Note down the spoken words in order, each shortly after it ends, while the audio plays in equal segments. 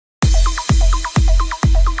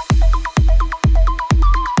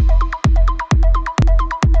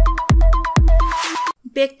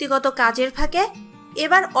ব্যক্তিগত কাজের ফাঁকে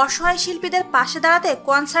এবার অসহায় শিল্পীদের পাশে দাঁড়াতে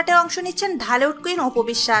কনসার্টে অংশ নিচ্ছেন ঢালিউড কুইন অপু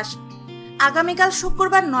বিশ্বাস। আগামীকাল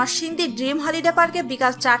শুক্রবার নরসিংদী ড্রিম হলিডে পার্কে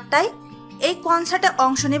বিকাল 4টায় এই কনসার্টে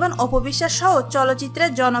অংশ নেবেন অপু বিশ্বাস সহ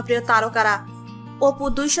চলচ্চিত্রের জনপ্রিয় তারকারা। অপু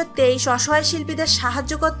 223 অসহায় শিল্পীদের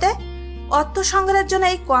সাহায্য করতে অর্থ সংগ্রহের জন্য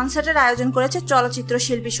এই কনসার্টের আয়োজন করেছে চলচ্চিত্র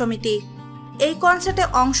শিল্পী সমিতি। এই কনসার্টে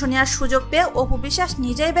অংশ নেওয়ার সুযোগ পেয়ে অপু বিশ্বাস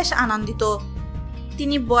নিজেই বেশ আনন্দিত।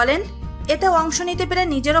 তিনি বলেন, এতে অংশ নিতে পেরে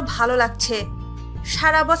নিজেরও ভালো লাগছে।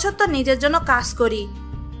 সারা বছর তো নিজের জন্য কাজ করি,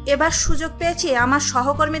 এবার সুযোগ পেয়েছি আমার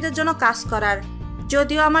সহকর্মীদের জন্য কাজ করার।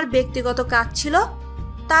 যদিও আমার ব্যক্তিগত কাজ ছিল,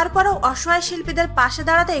 তারপরেও অসহায় শিল্পীদের পাশে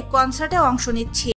দাঁড়াতে কনসার্টে অংশ নিচ্ছি।